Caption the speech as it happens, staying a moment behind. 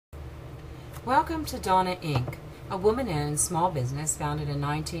Welcome to DonnaInk, a woman-owned small business founded in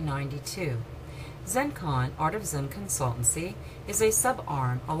 1992. ZenCon, Art of Zen Consultancy, is a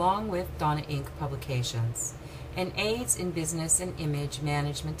sub-arm along with DonnaInk Publications and aids in business and image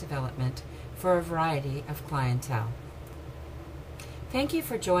management development for a variety of clientele. Thank you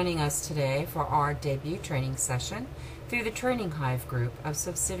for joining us today for our debut training session through the Training Hive group of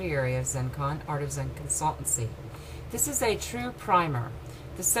subsidiary of ZenCon, Art of Zen Consultancy. This is a true primer.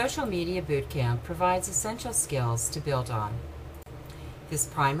 The Social Media Bootcamp provides essential skills to build on. This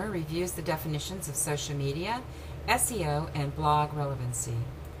primer reviews the definitions of social media, SEO, and blog relevancy.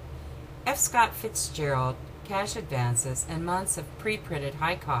 F. Scott Fitzgerald, cash advances, and months of pre-printed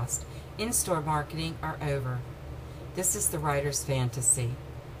high-cost in-store marketing are over. This is the writer's fantasy.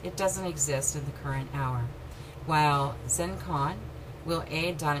 It doesn't exist in the current hour. While ZenCon will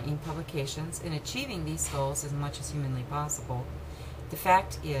aid DonnaInk Publications in achieving these goals as much as humanly possible, the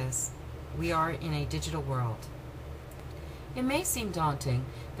fact is, we are in a digital world. It may seem daunting,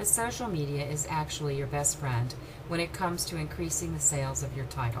 but social media is actually your best friend when it comes to increasing the sales of your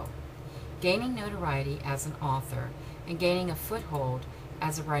title. Gaining notoriety as an author and gaining a foothold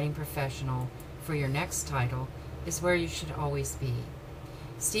as a writing professional for your next title is where you should always be.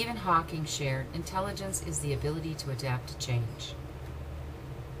 Stephen Hawking shared, "Intelligence is the ability to adapt to change."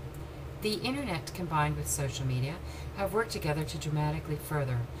 The internet combined with social media have worked together to dramatically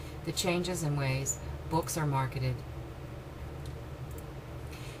further the changes in ways books are marketed.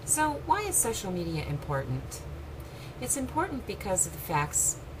 So why is social media important? It's important because of the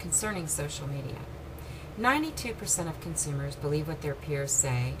facts concerning social media. 92% of consumers believe what their peers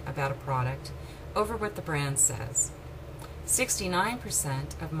say about a product over what the brand says.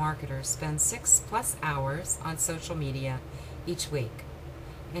 69% of marketers spend 6+ hours on social media each week.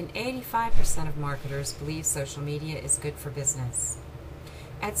 And 85% of marketers believe social media is good for business.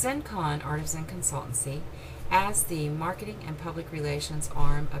 At ZenCon, Art of Zen Consultancy, as the marketing and public relations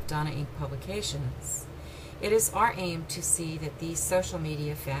arm of DonnaInk Publications, it is our aim to see that these social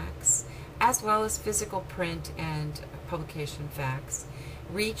media facts, as well as physical print and publication facts,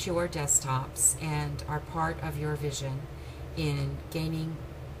 reach your desktops and are part of your vision in gaining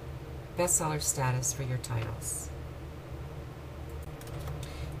bestseller status for your titles.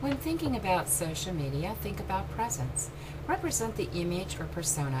 When thinking about social media, think about presence. Represent the image or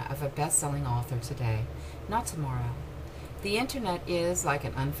persona of a best-selling author today, not tomorrow. The internet is like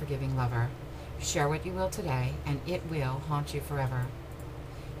an unforgiving lover. Share what you will today, and it will haunt you forever.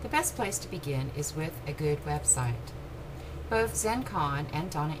 The best place to begin is with a good website. Both ZenCon and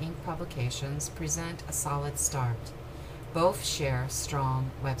DonnaInk Publications present a solid start. Both share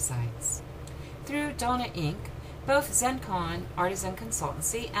strong websites. Through DonnaInk, both ZenCon, Art of Zen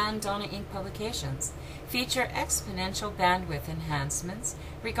Consultancy, and DonnaInk Publications feature exponential bandwidth enhancements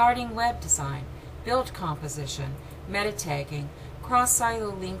regarding web design, build composition, meta tagging,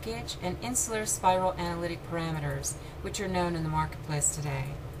 cross-silo linkage, and insular spiral analytic parameters, which are known in the marketplace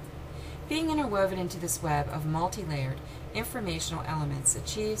today. Being interwoven into this web of multi-layered informational elements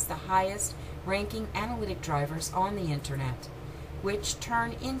achieves the highest ranking analytic drivers on the internet, which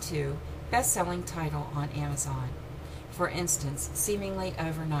turn into best-selling title on Amazon, for instance, seemingly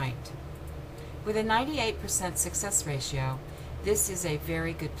overnight. With a 98% success ratio, this is a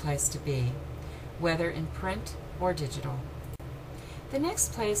very good place to be, whether in print or digital. The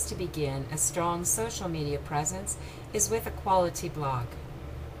next place to begin a strong social media presence is with a quality blog.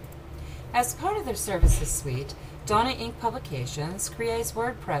 As part of their services suite, DonnaInk Publications creates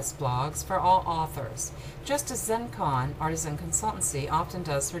WordPress blogs for all authors, just as ZenCon, Art of Zen Consultancy, often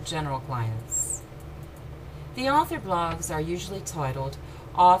does for general clients. The author blogs are usually titled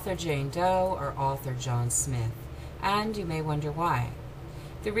Author Jane Doe or Author John Smith, and you may wonder why.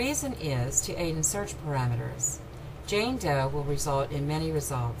 The reason is to aid in search parameters. Jane Doe will result in many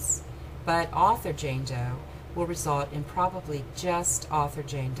results, but Author Jane Doe will result in probably just Author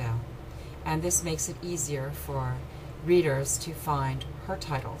Jane Doe, and this makes it easier for readers to find her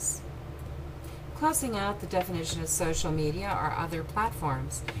titles. Closing out the definition of social media are other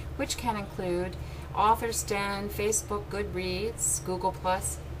platforms, which can include Author's Den, Facebook, Goodreads, Google+,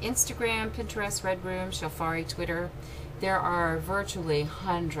 Instagram, Pinterest, Red Room, Safari, Twitter. There are virtually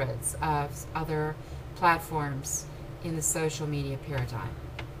hundreds of other platforms in the social media paradigm.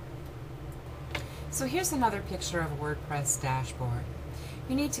 So here's another picture of a WordPress dashboard.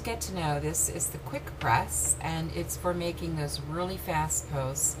 You need to get to know this is the quick press, and it's for making those really fast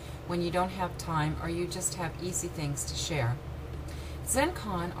posts when you don't have time or you just have easy things to share.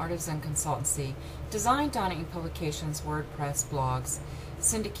 ZenCon, Art of Zen Consultancy, designed DonnaInk Publications WordPress blogs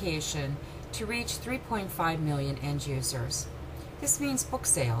syndication to reach 3.5 million end users. This means book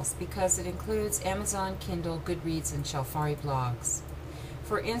sales because it includes Amazon, Kindle, Goodreads, and Shelfari blogs.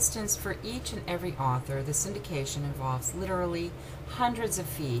 For instance, for each and every author, the syndication involves literally hundreds of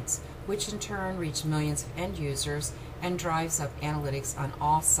feeds, which in turn reach millions of end users and drives up analytics on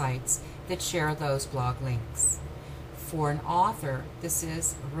all sites that share those blog links. For an author, this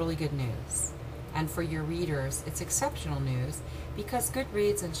is really good news. And for your readers, it's exceptional news because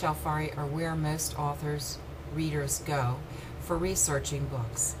Goodreads and Shelfari are where most authors' readers go for researching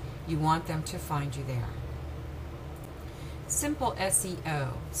books. You want them to find you there. Simple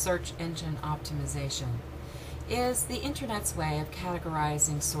SEO, search engine optimization, is the internet's way of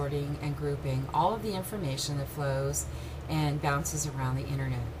categorizing, sorting, and grouping all of the information that flows and bounces around the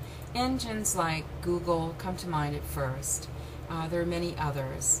internet. Engines like Google come to mind at first. There are many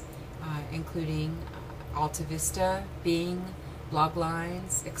others, including AltaVista, Bing,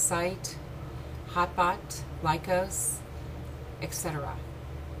 Bloglines, Excite, Hotbot, Lycos, etc.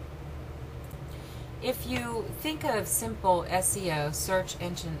 If you think of simple SEO, search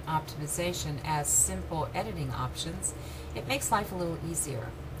engine optimization, as simple editing options, it makes life a little easier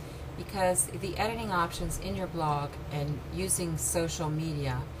because the editing options in your blog and using social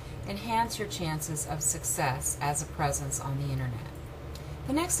media enhance your chances of success as a presence on the internet.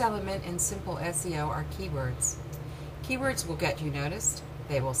 The next element in simple SEO are keywords. Keywords will get you noticed,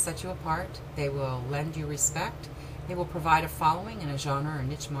 they will set you apart, they will lend you respect, they will provide a following in a genre or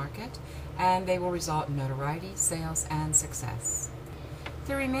niche market, and they will result in notoriety, sales, and success.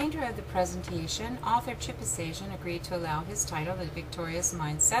 The remainder of the presentation, author Chip Isajian agreed to allow his title, The Victorious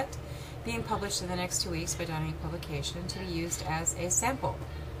Mindset, being published in the next 2 weeks by DonnaInk Publications, to be used as a sample.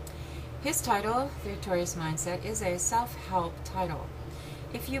 His title, The Victorious Mindset, is a self-help title.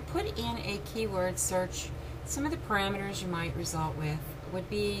 If you put in a keyword search, some of the parameters you might result with would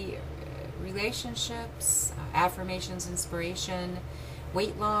be relationships, affirmations, inspiration,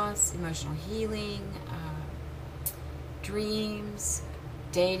 weight loss, emotional healing, dreams,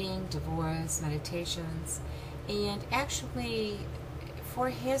 dating, divorce, meditations, and actually for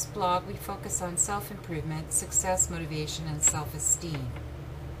his blog we focus on self-improvement, success, motivation, and self-esteem.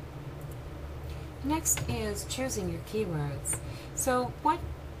 Next is choosing your keywords. So what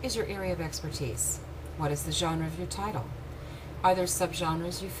is your area of expertise? What is the genre of your title? Are there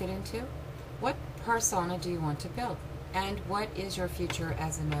subgenres you fit into? What persona do you want to build? And what is your future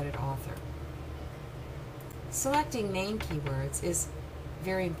as a noted author? Selecting main keywords is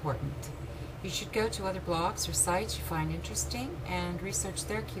very important. You should go to other blogs or sites you find interesting and research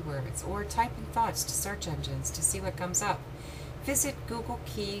their keywords, or type in thoughts to search engines to see what comes up. Visit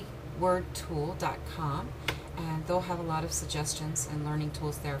googlekeywordtool.com and they'll have a lot of suggestions and learning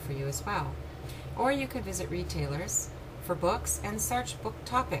tools there for you as well. Or you could visit retailers for books and search book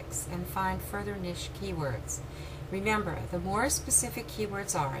topics and find further niche keywords. Remember, the more specific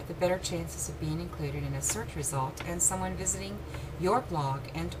keywords are, the better chances of being included in a search result and someone visiting your blog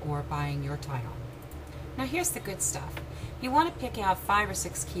and or buying your title. Now here's the good stuff. You want to pick out 5 or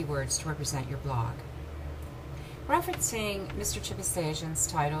 6 keywords to represent your blog. Referencing Mr. Chip Isajian's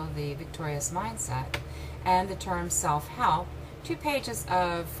title, The Victorious Mindset, and the term self-help, 2 pages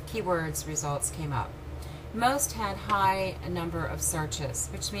of keywords results came up. Most had high number of searches,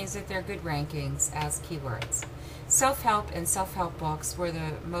 which means that they're good rankings as keywords. Self-help and self-help books were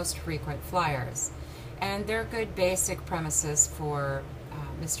the most frequent flyers, and they're good basic premises for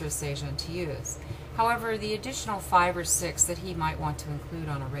Mr. Isajian to use. However, the additional 5 or 6 that he might want to include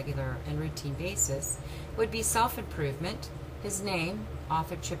on a regular and routine basis would be self-improvement, his name,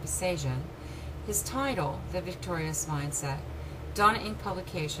 author Chip Isajian, his title, The Victorious Mindset, DonnaInk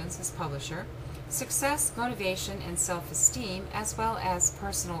Publications, his publisher, success, motivation, and self-esteem, as well as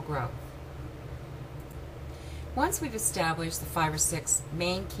personal growth. Once we've established the 5 or 6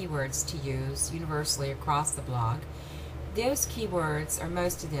 main keywords to use universally across the blog, those keywords, or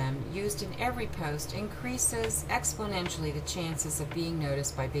most of them, used in every post increases exponentially the chances of being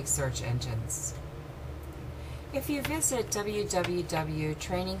noticed by big search engines. If you visit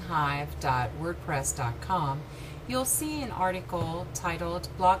www.traininghive.wordpress.com, you'll see an article titled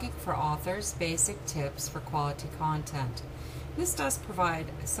Blogging for Authors, Basic Tips for Quality Content. This does provide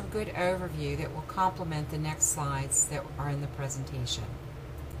some good overview that will complement the next slides that are in the presentation.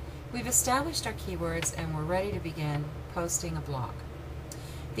 We've established our keywords and we're ready to begin posting a blog.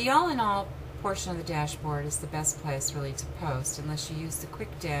 The all-in-all portion of the dashboard is the best place really to post, unless you use the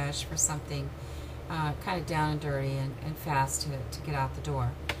quick dash for something kind of down and dirty and fast to get out the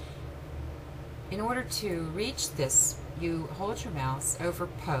door. In order to reach this, you hold your mouse over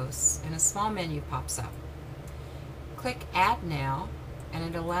Posts and a small menu pops up. Click Add Now and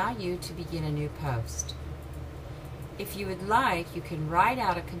it'll allow you to begin a new post. If you would like, you can write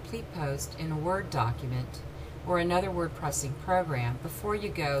out a complete post in a Word document or another word processing program before you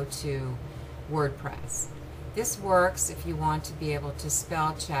go to WordPress. This works if you want to be able to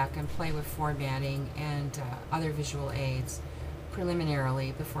spell check and play with formatting and other visual aids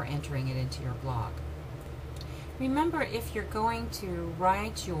preliminarily before entering it into your blog. Remember, if you're going to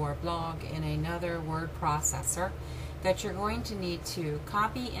write your blog in another word processor, that you're going to need to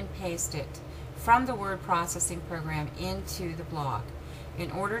copy and paste it from the word processing program into the blog.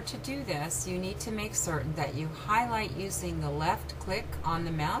 In order to do this, you need to make certain that you highlight using the left click on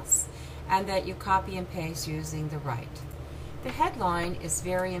the mouse and that you copy and paste using the right. The headline is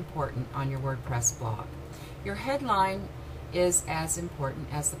very important on your WordPress blog. Your headline is as important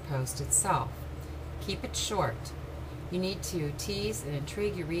as the post itself. Keep it short. You need to tease and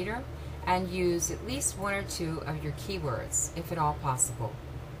intrigue your reader and use at least one or two of your keywords, if at all possible.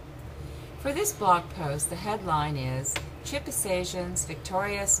 For this blog post, the headline is Chip Asasian's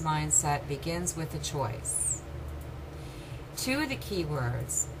Victorious Mindset Begins with a Choice. Two of the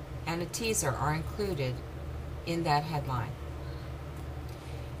keywords and a teaser are included in that headline.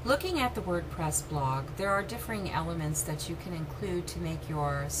 Looking at the WordPress blog, there are differing elements that you can include to make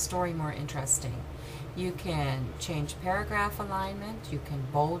your story more interesting. You can change paragraph alignment, you can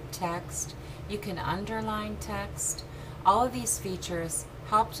bold text, you can underline text. All of these features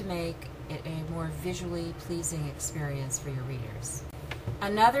help to make it a more visually pleasing experience for your readers.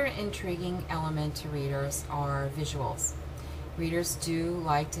 Another intriguing element to readers are visuals. Readers do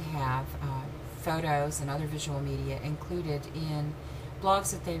like to have photos and other visual media included in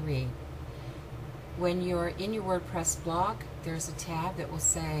blogs that they read. When you're in your WordPress blog, there's a tab that will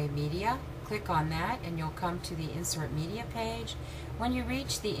say Media. Click on that and you'll come to the Insert Media page. When you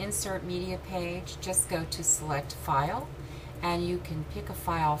reach the Insert Media page, just go to Select File and you can pick a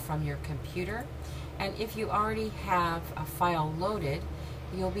file from your computer. And if you already have a file loaded,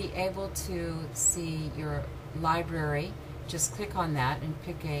 you'll be able to see your library. Just click on that and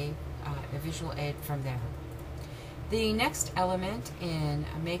pick a visual aid from there. The next element in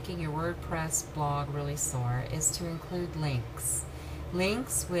making your WordPress blog really soar is to include links.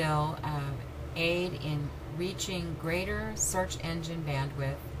 Links will aid in reaching greater search engine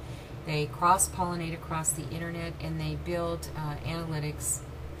bandwidth. They cross-pollinate across the internet and they build analytics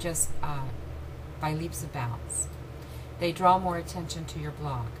just by leaps and bounds. They draw more attention to your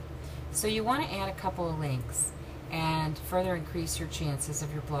blog. So you want to add a couple of links and further increase your chances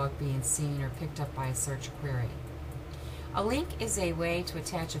of your blog being seen or picked up by a search query. A link is a way to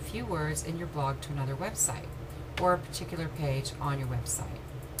attach a few words in your blog to another website or a particular page on your website.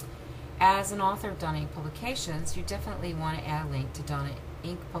 As an author of DonnaInk Publications, you definitely want to add a link to DonnaInk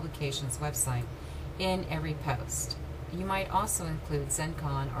Publications website in every post. You might also include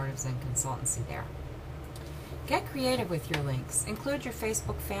ZenCon, Art of Zen Consultancy there. Get creative with your links. Include your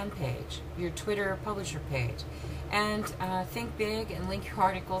Facebook fan page, your Twitter publisher page, and think big and link your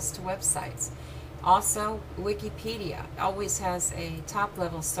articles to websites. Also, Wikipedia always has a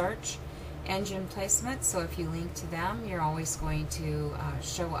top-level search engine placement, so if you link to them, you're always going to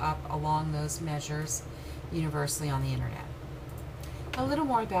show up along those measures universally on the internet. A little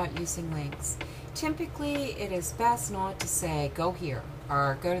more about using links. Typically, it is best not to say, go here,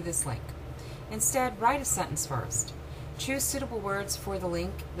 or go to this link. Instead, write a sentence first. Choose suitable words for the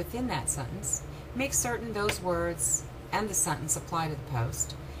link within that sentence. Make certain those words and the sentence apply to the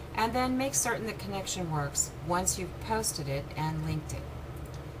post. And then make certain the connection works once you've posted it and linked it.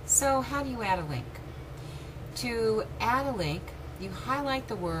 So how do you add a link? To add a link, you highlight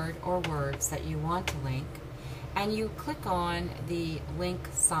the word or words that you want to link, and you click on the link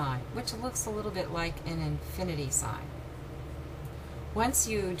sign, which looks a little bit like an infinity sign. Once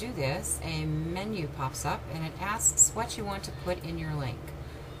you do this, a menu pops up and it asks what you want to put in your link,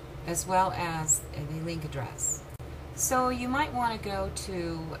 as well as the link address. So you might want to go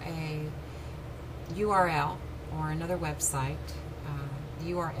to a URL or another website.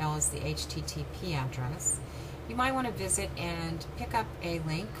 The URL is the HTTP address. You might want to visit and pick up a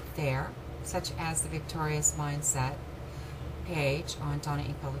link there, such as the Victorious Mindset page on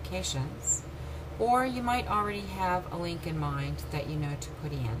DonnaInk Publications. Or you might already have a link in mind that you know to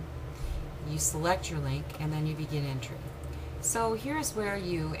put in. You select your link and then you begin entry. So here's where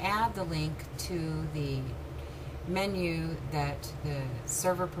you add the link to the menu that the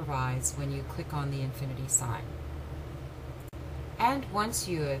server provides when you click on the infinity sign. And once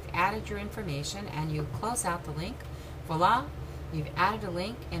you have added your information and you close out the link, voila, you've added a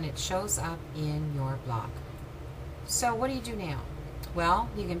link and it shows up in your blog. So what do you do now?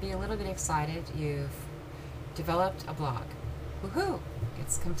 Well, you can be a little bit excited. You've developed a blog. Woohoo!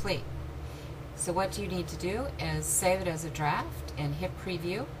 It's complete. So what you need to do is save it as a draft and hit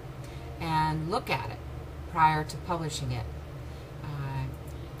preview and look at it prior to publishing it.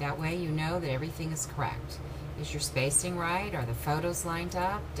 That way you know that everything is correct. Is your spacing right? Are the photos lined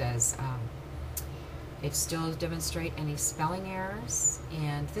up? Does it still demonstrate any spelling errors?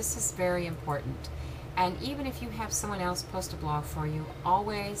 And this is very important. And even if you have someone else post a blog for you,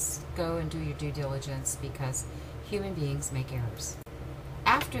 always go and do your due diligence, because human beings make errors.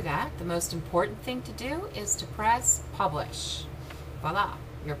 After that, the most important thing to do is to press publish. Voila,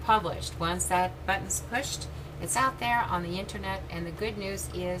 you're published. Once that button's pushed, it's out there on the internet, and the good news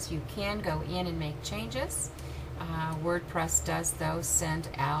is you can go in and make changes. WordPress does, though, send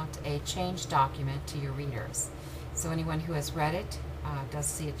out a change document to your readers. So anyone who has read it does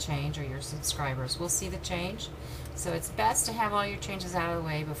see a change, or your subscribers will see the change. So it's best to have all your changes out of the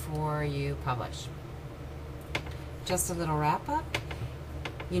way before you publish. Just a little wrap up.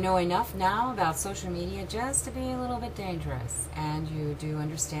 You know enough now about social media just to be a little bit dangerous, and you do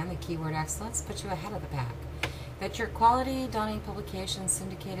understand that keyword excellence puts you ahead of the pack. That your quality DonnaInk Publications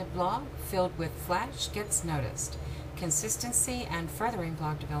syndicated blog filled with flash gets noticed. Consistency and furthering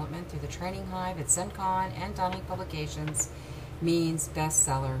blog development through the training hive at ZenCon and DonnaInk Publications means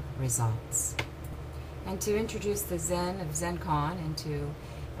bestseller results. And to introduce the Zen of ZenCon into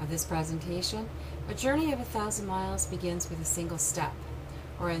this presentation, a journey of 1,000 miles begins with a single step,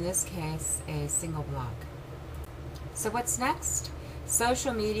 or in this case, a single blog. So what's next?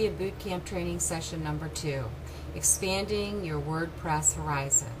 Social Media Bootcamp Training Session number 2, Expanding Your WordPress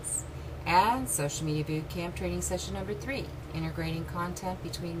Horizons. And Social Media Bootcamp Training Session number 3, Integrating Content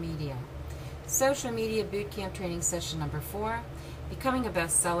Between Media. Social Media Bootcamp Training Session number 4, Becoming a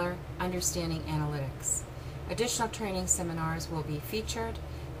Bestseller, Understanding Analytics. Additional training seminars will be featured.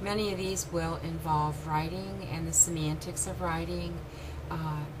 Many of these will involve writing and the semantics of writing,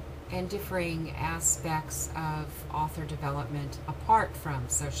 and differing aspects of author development apart from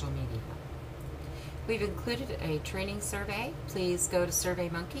social media. We've included a training survey. Please go to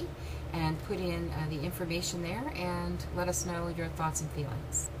SurveyMonkey and put in the information there and let us know your thoughts and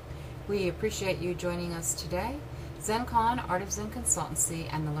feelings. We appreciate you joining us today. ZenCon, Art of Zen Consultancy,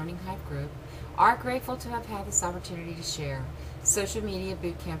 and the Learning Hive Group are grateful to have had this opportunity to share Social Media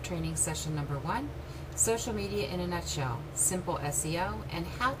Bootcamp Training Session number 1, Social Media in a Nutshell, Simple SEO, and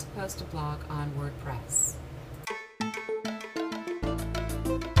How to Post a Blog on WordPress.